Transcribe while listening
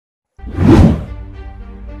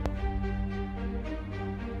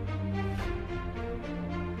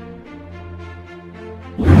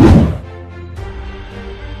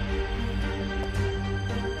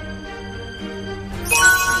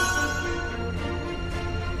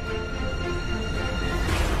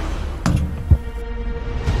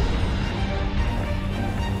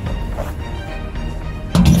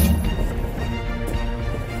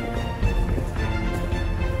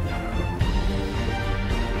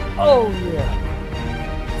Oh yeah.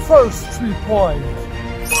 First 3 points.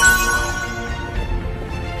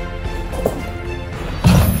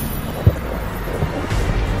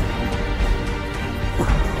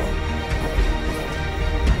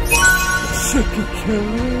 Chicken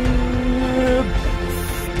Cube.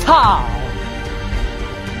 Time.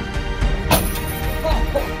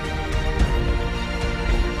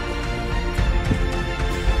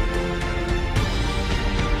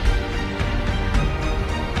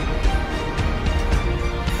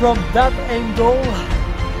 From that angle,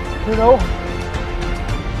 you know,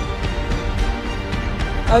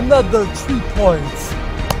 another 3 points,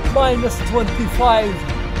 minus 25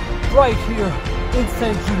 right here in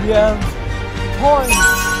St. Julian's. Points.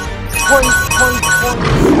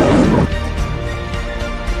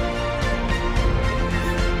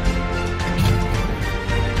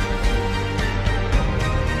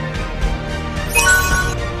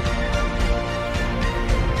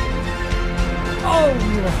 Oh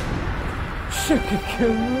yeah, chicken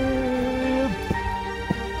cube.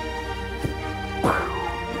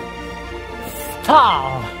 Star.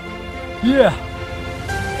 Yeah,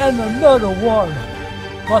 and another one.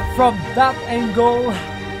 But from that angle,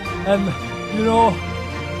 and you know,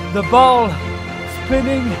 the ball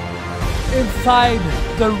spinning inside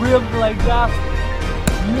the rim like that,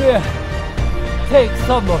 yeah, take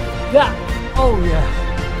some of that. Oh yeah,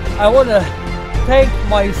 I want to thank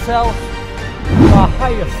myself, my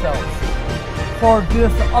higher self, for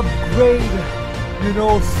this upgrade, you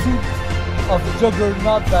know, suit of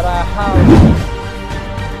juggernaut that I have.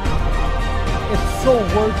 It's so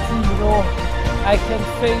worthy, you know. I can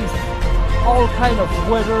face all kind of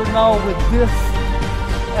weather now with this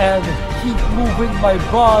and keep moving my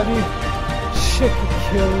body. Chicken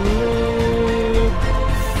cube.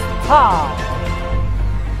 Ha!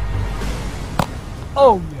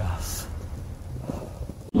 Oh yes.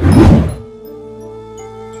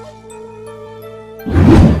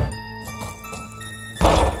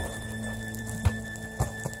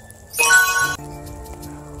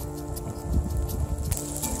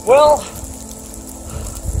 Well,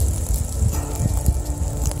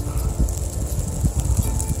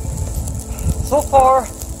 so far,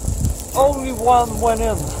 only one went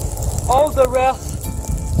in. All the rest,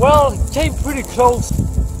 well, came pretty close.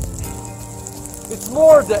 It's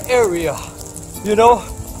more the area, you know,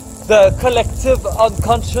 the collective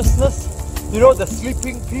unconsciousness, you know, the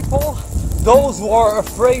sleeping people, those who are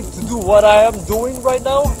afraid to do what I am doing right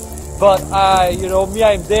now. But you know, me,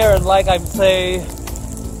 I'm there and like I'm saying,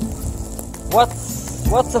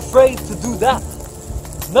 what's afraid to do that?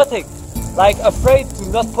 Nothing. Like afraid to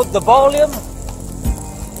not put the ball in?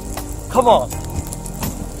 Come on.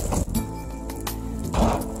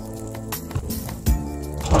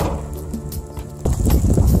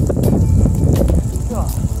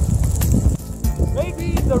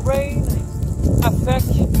 Maybe the rain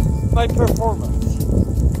affects my performance.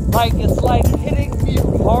 Like it's like hitting me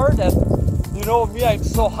hard, and you know me, I'm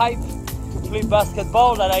so hyped to play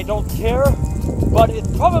basketball that I don't care. But it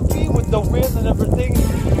probably with the wind and everything,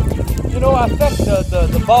 you know, affect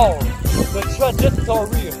the ball, the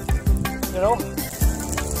trajectory. You know?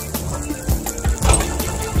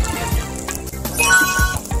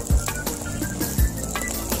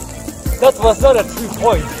 That was not a 3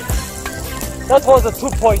 point. That was a 2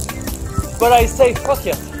 point. But I say fuck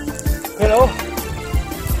it. You know?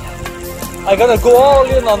 I gotta go all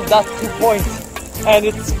in on that 2 point. And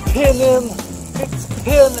it's pinned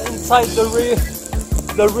inside the rim.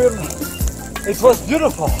 It was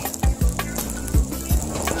beautiful.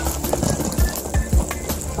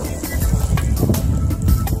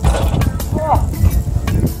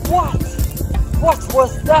 What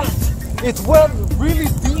was that? It went really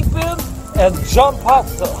deep in and jumped out.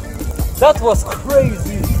 That was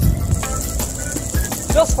crazy.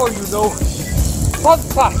 Just for you know, fun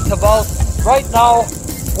fact about right now,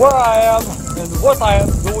 where I am and what I am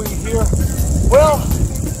doing here. Well,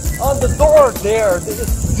 on the door there,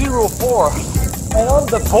 it's 0-4. And on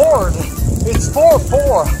the board, it's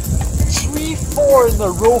 4-4. 3-4 in a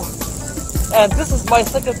row. And this is my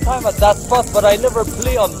second time at that spot, but I never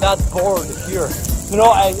play on that board here. You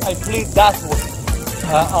know, I played that one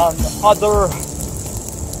on other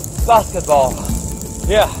basketball.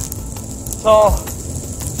 Yeah. So,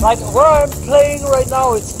 like where I'm playing right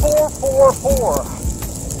now, it's 4-4-4.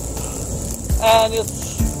 And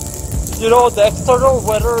it's, you know, the external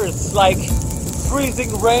weather is like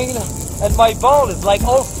freezing rain, and my ball is like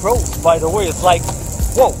all froze, by the way. It's like,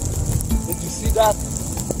 whoa, did you see that?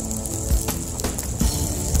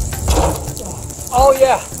 Oh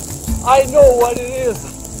yeah, I know what it is.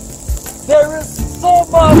 There is so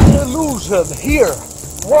much illusion here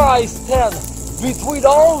where I stand between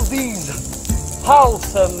all these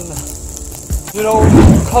houses and, you know,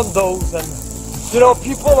 condos, and, you know,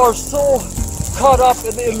 people are so caught up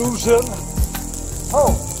in the illusion.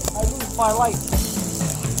 Oh, I lose my light.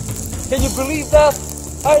 Can you believe that?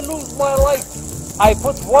 I lose my light. I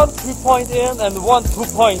put 1 3-point in and 1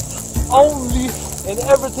 2-point only in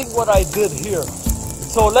everything what I did here.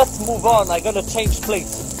 So let's move on. I gotta change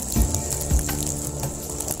place.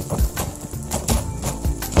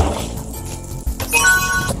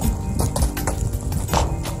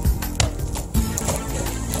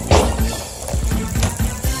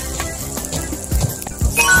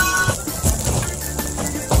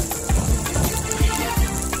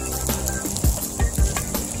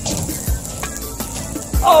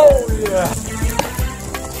 Oh yeah!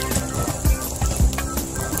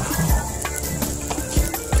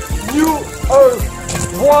 New Earth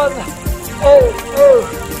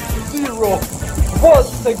 100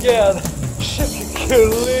 once again.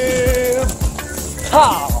 Killing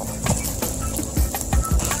how?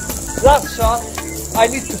 That shot, I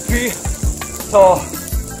need to pee, so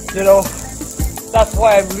you know that's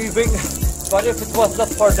why I'm leaving. But if it was not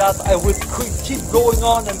for that, I would keep going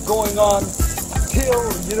on and going on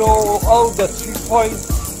till, you know, all the 3 points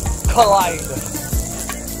collide.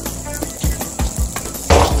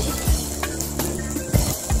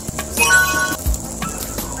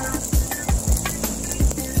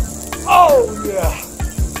 Oh yeah!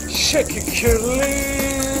 Shake it,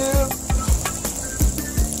 killing!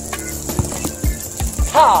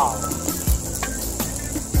 How?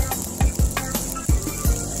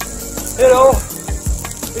 You know,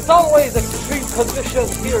 it's always extreme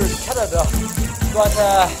conditions here in Canada, but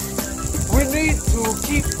we need to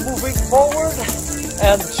keep moving forward,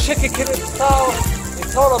 and shake it, killing style,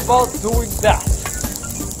 it's all about doing that.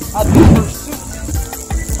 At the pursuit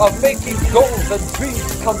of making goals and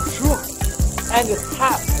dreams come true, and it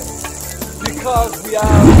happens because we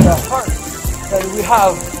have the heart, and we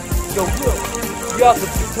have the will, we have the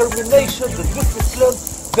determination, the discipline,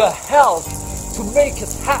 the health to make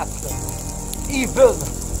it happen, even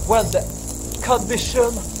when the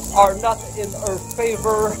conditions are not in our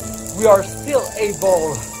favor. We are still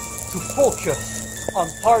able to focus on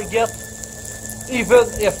target, even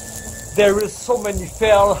if there is so many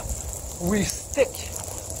fail. We stick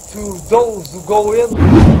to those who go in.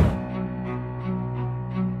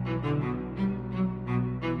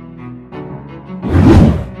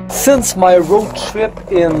 Since my road trip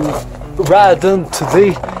in Radon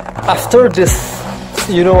today, after this,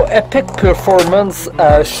 you know, epic performance,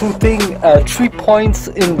 shooting 3 points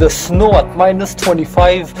in the snow at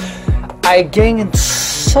 -25, I gained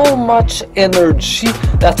so much energy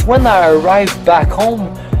that when I arrive back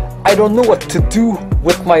home, I don't know what to do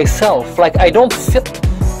with myself. Like, I don't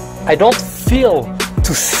feel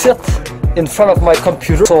to sit in front of my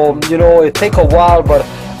computer. So, you know, it takes a while, but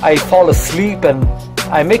I fall asleep and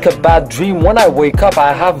I make a bad dream. When I wake up,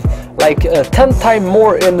 I have like 10 times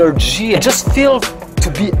more energy. I just feel to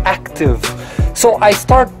be active. So I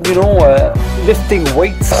start, you know, lifting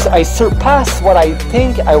weights. I surpass what I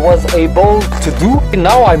think I was able to do. And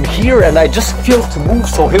now I'm here and I just feel to move.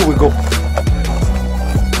 So here we go.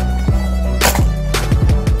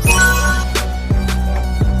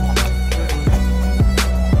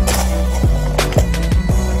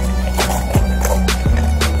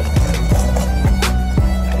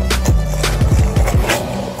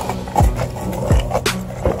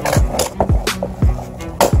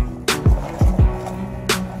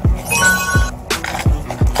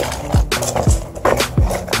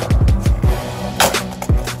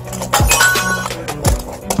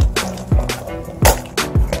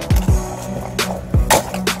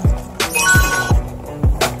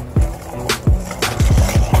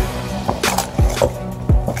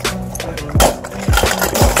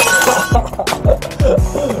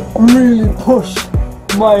 Really push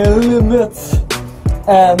my limits,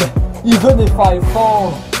 and even if I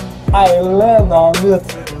fall, I land on it.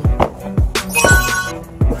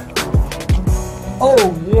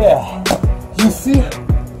 Oh yeah, you see,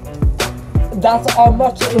 that's how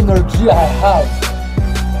much energy I have.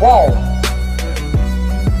 Wow,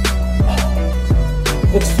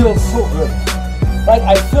 it feels so good. Like,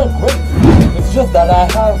 I feel great. It's just that I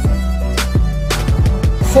have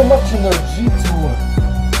so much energy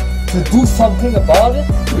to do something about it,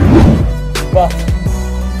 but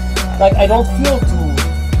like, I don't feel to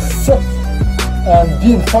sit and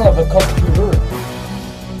be in front of a computer.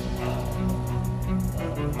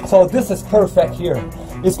 So this is perfect here.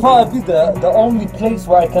 It's probably the only place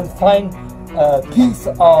where I can find a piece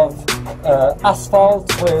of asphalt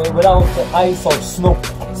without ice or snow.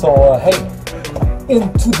 So hey,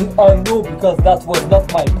 into the unknown because that was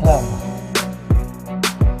not my plan.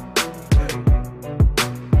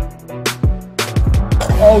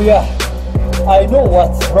 Oh yeah, I know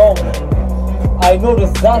what's wrong. I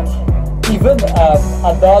noticed that even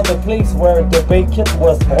at the other place where the baby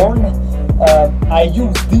was born, I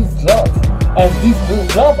used these gloves, and these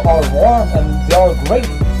gloves are warm and they are great,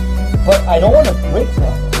 but I don't want to break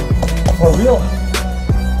them. For real,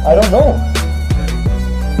 I don't know.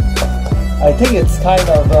 I think it's kind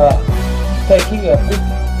of taking a big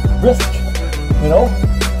risk, you know?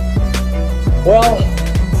 Well,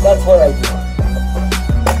 that's what I do.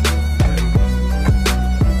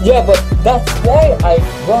 Yeah, but that's why I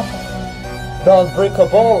drop the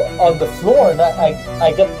unbreakable on the floor, and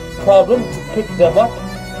I get problem to pick them up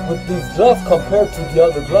with these gloves compared to the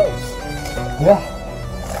other gloves. Yeah.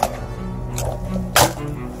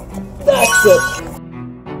 That's it.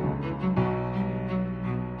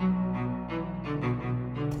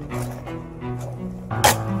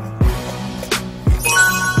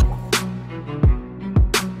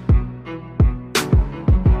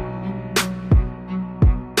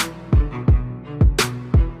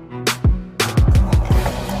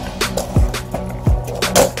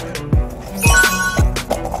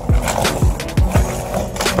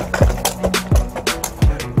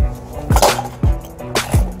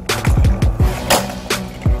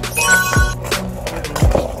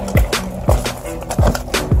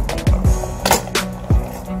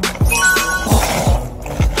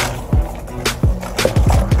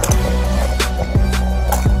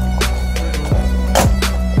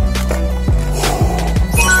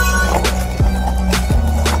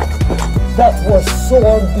 That was so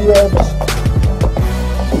on the edge.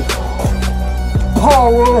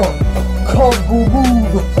 Power, combo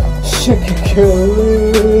move, shake it,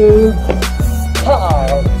 kill,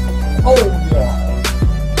 style. Oh yeah,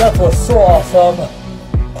 that was so awesome.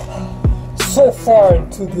 So far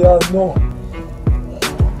into the unknown.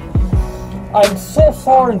 I'm so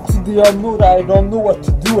far into the unknown that I don't know what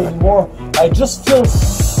to do anymore. I just feel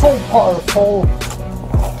so powerful.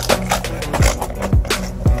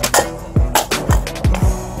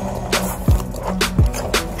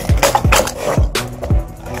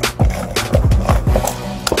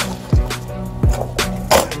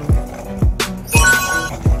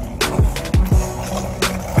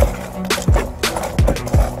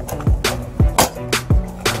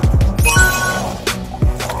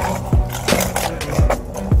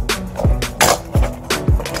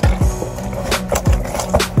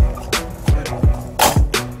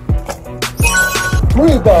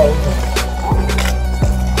 Rebound.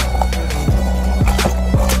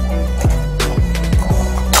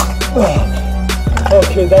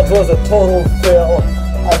 Okay, that was a total fail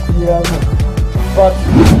at the end. But,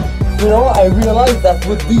 you know, I realized that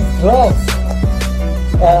with these gloves,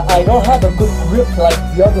 I don't have a good grip like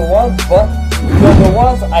the other ones, but the other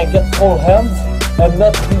ones I get full hands and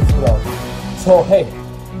not these gloves. So hey,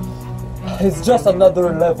 it's just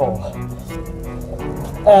another level.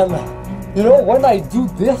 And you know, when I do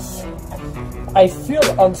this, I feel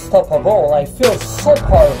unstoppable. I feel so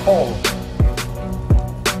powerful.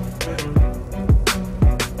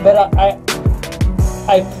 But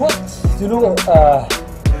I put, you know,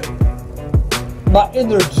 my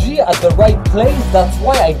energy at the right place. That's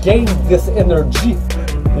why I gained this energy,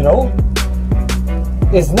 you know.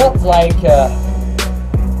 It's not like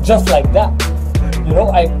just like that, you know.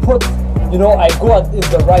 I put, you know, I go out in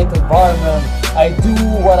the right environment. I do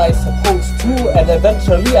what I'm supposed to, and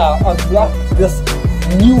eventually I unlock this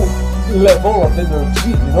new level of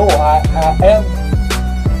energy. You know, I am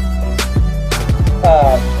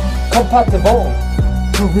compatible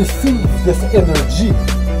to receive this energy.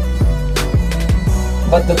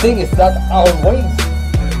 But the thing is that always,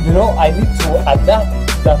 you know, I need to adapt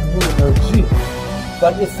to that new energy.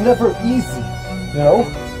 But it's never easy, you know.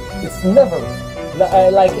 It's never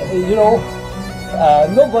like, you know,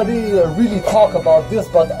 nobody really talk about this,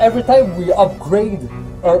 but every time we upgrade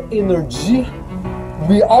our energy,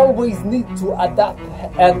 we always need to adapt,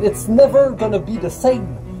 and it's never gonna be the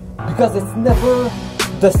same, because it's never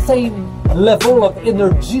the same level of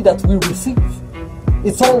energy that we receive.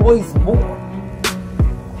 It's always more.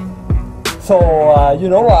 So you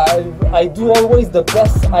know, I do always the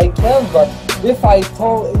best I can, but if I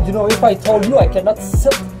told you I cannot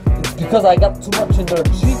sit, it's because I got too much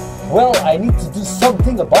energy. Well, I need to do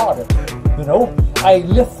something about it, you know. I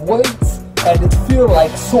lift weights and it feels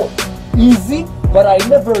like so easy, but I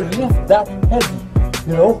never lift that heavy,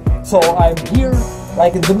 you know. So I'm here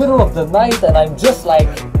like in the middle of the night and I'm just like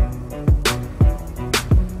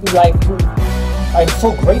I'm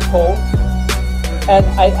so grateful. and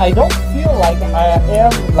I don't feel like I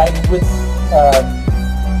am like with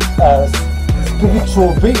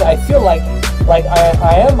spiritual being. I feel like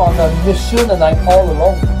I am on a mission and I'm all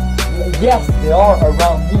alone. Yes, they are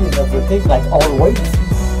around me and everything, like always,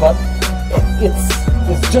 but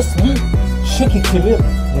it's just me, shaky killing,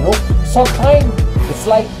 you know. Sometimes it's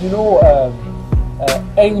like, you know,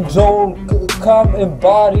 angel come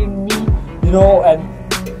embodying me, you know, and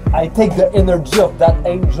I take the energy of that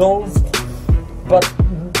angels. But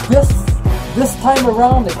this time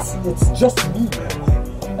around, it's just me,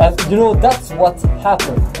 and you know, that's what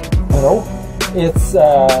happened. You know, it's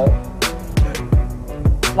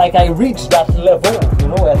like I reached that level, you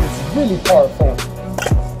know, and it's really powerful.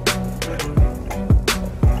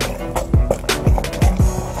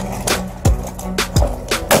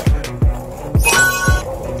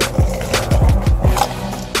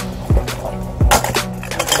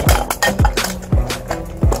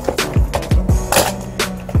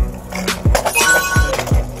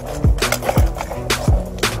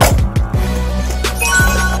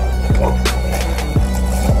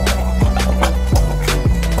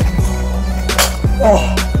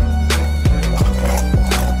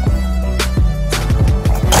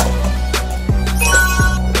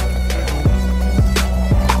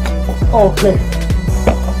 Okay,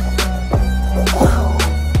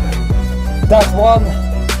 that one,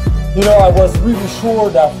 you know, I was really sure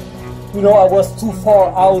that, you know, I was too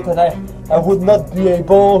far out and I would not be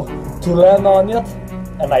able to land on it,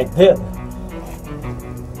 and I did.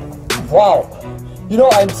 Wow, you know,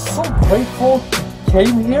 I'm so grateful to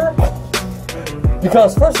came here,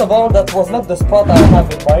 because first of all, that was not the spot I have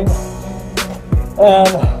in mind,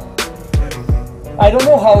 and I don't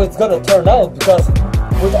know how it's gonna turn out, because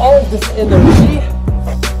with all this energy,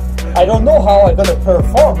 I don't know how I'm gonna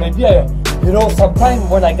perform. Maybe you know, sometimes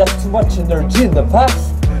when I got too much energy in the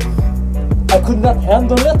past, I could not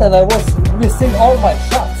handle it and I was missing all my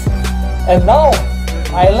shots. And now,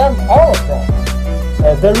 I land all of them.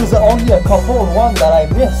 There is only a couple, one that I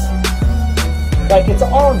miss. Like, it's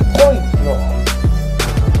on point, you know.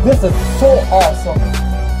 This is so awesome.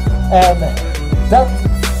 And that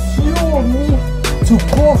fueled me to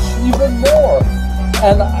push even more.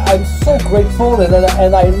 And I'm so grateful,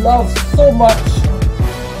 and I love so much.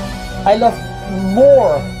 I love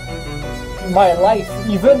more my life,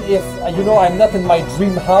 even if, you know, I'm not in my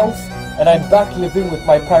dream house and I'm back living with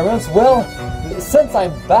my parents. Well, since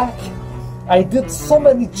I'm back, I did so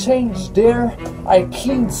many change there. I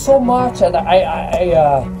cleaned so much, and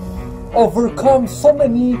I overcome so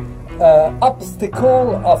many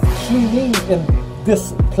obstacles of cleaning in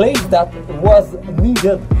this place that was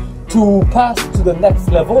needed to pass to the next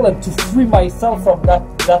level and to free myself from that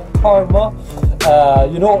karma,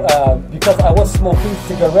 you know, because I was smoking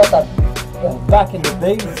cigarettes back in the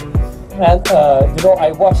days, and you know,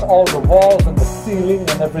 I washed all the walls and the ceiling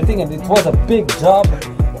and everything, and it was a big job,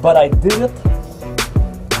 but I did it.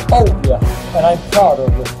 Oh yeah, and I'm proud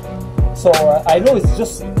of it. So I know it's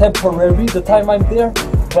just temporary the time I'm there,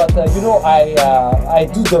 but you know, I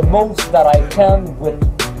do the most that I can with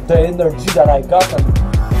the energy that I got. And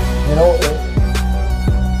you know,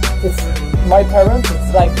 it's my parents,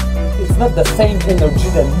 it's like, it's not the same energy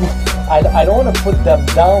than me. I don't want to put them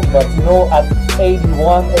down, but you know, at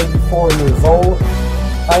 81, 84 years old,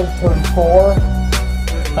 I'm 34,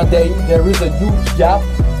 and there is a huge gap,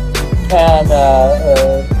 and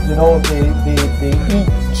you know, they eat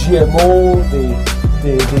GMO,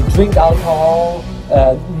 they drink alcohol,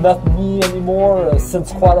 not me anymore,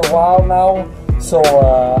 since quite a while now, so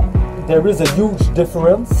there is a huge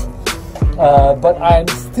difference. But I'm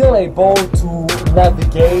still able to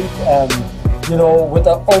navigate, and you know, with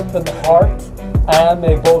an open heart, I am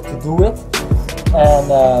able to do it.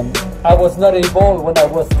 And I was not able, when I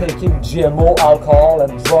was taking GMO alcohol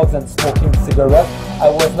and drugs and smoking cigarettes, I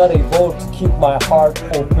was not able to keep my heart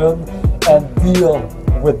open and deal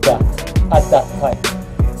with that at that time.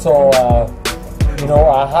 So you know,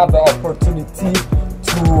 I have the opportunity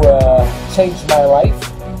to change my life.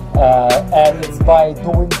 And it's by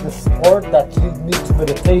doing the sport that leads me to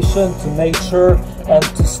meditation, to nature, and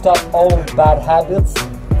to stop all bad habits,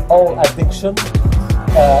 all addiction,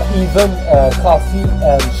 even coffee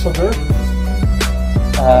and sugar.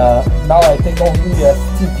 Now I take only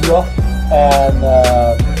stevia and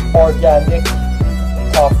organic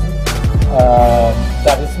coffee.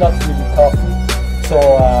 That is not really coffee. So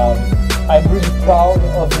I'm really proud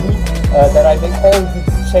of me that I make all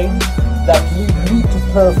these changes that lead me to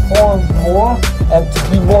perform more and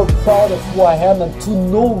to be more proud of who I am and to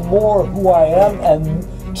know more who I am and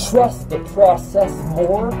trust the process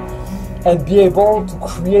more and be able to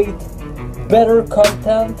create better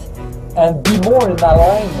content and be more in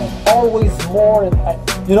alignment, always more in,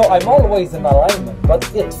 you know, I'm always in alignment, but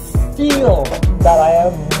it feels that I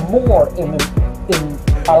am more in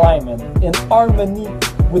alignment, in harmony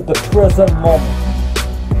with the present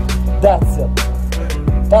moment. That's it.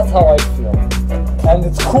 That's how I feel. And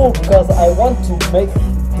it's cool because I want to make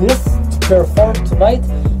this to perform tonight,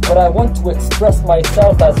 but I want to express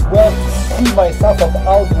myself as well, to see myself of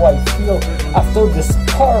how do I feel after this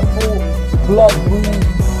powerful blood moon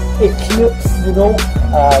eclipse, you know.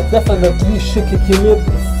 Definitely shake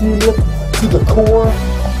équilibre, feel it to the core.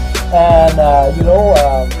 And you know,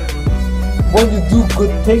 when you do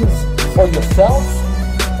good things for yourself,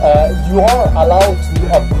 you are allowed to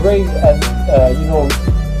upgrade and you know,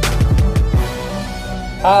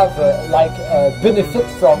 have like benefit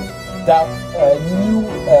from that new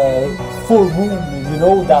full moon, you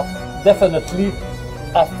know, that definitely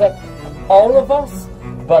affect all of us,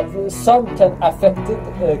 but some can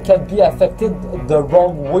be affected the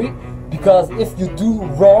wrong way, because if you do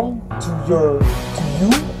wrong to you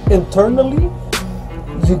internally,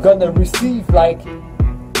 you're gonna receive like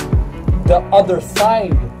the other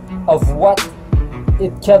side of what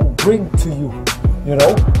it can bring to you, you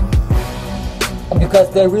know. Because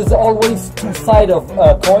there is always two sides of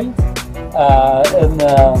a coin, and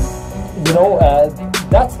you know,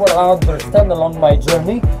 that's what I understand along my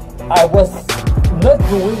journey. I was not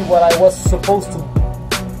doing what I was supposed to.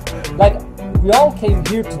 Like, we all came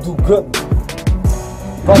here to do good,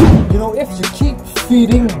 but you know, if you keep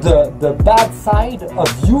feeding the bad side of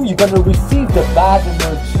you, you're gonna receive the bad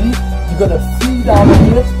energy. You're gonna feed on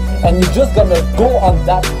it, and you're just gonna go on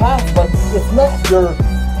that path. But it's not your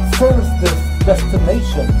first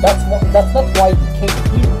destination. That's not why you came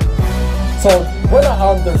here. So when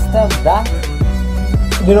I understand that,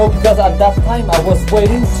 you know, because at that time I was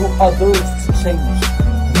waiting to others to change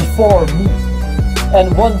before me,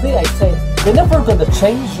 and one day I say they're never gonna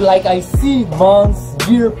change. Like, I see months,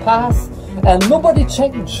 year pass, and nobody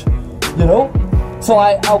change, you know. So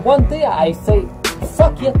I one day I say,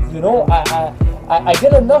 fuck it, you know. I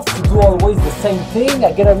get enough to do always the same thing.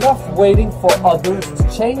 I get enough waiting for others to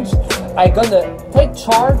change. I gonna take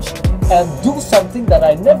charge and do something that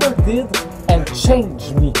I never did and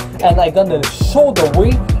change me. And I gonna show the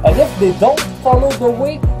way. And if they don't follow the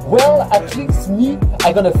way, well, at least me,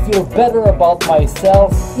 I gonna feel better about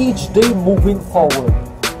myself each day moving forward.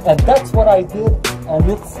 And that's what I did.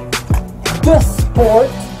 And it's this sport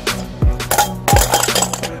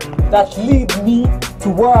that lead me to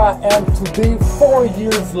where I am today 4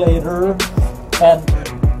 years later. And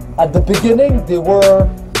at the beginning they were,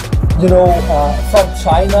 you know, from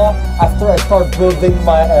China. After I start building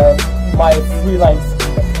my freelance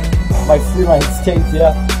skate,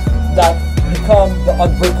 yeah, that become the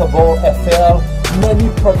Unbreakable FL. Many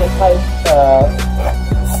prototypes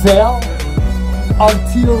fail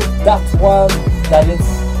until that one that is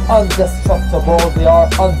indestructible. They are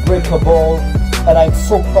unbreakable, and I'm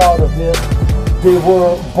so proud of it. They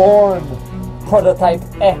were born prototype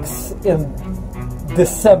X in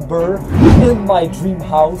December in my dream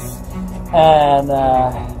house, and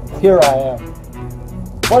here I am.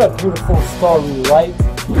 What a beautiful story, right?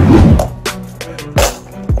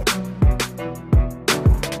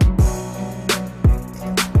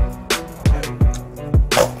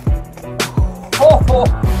 Oh,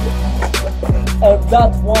 and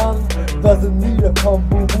that one doesn't need a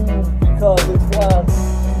combo move because it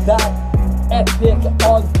was that epic,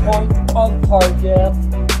 on point, on target.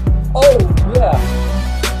 Oh yeah.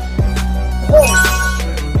 Oh.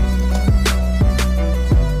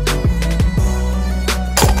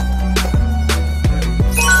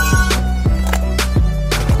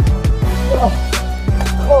 Oh,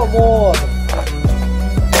 come on.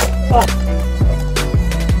 Ah.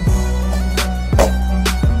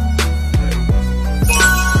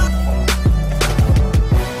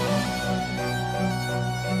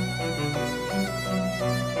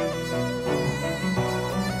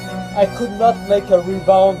 I could not make a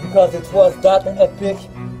rebound because it was that epic.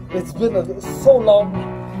 It's been so long.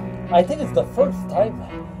 I think it's the first time.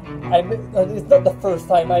 It's not the first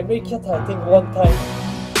time. I make it, I think, one time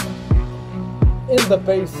in the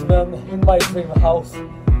basement in my dream house.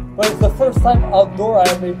 But it's the first time outdoor I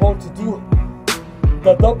am able to do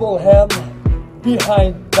the double hand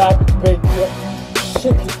behind back bacon.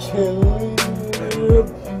 Shake it,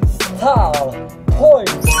 style,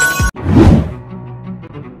 point.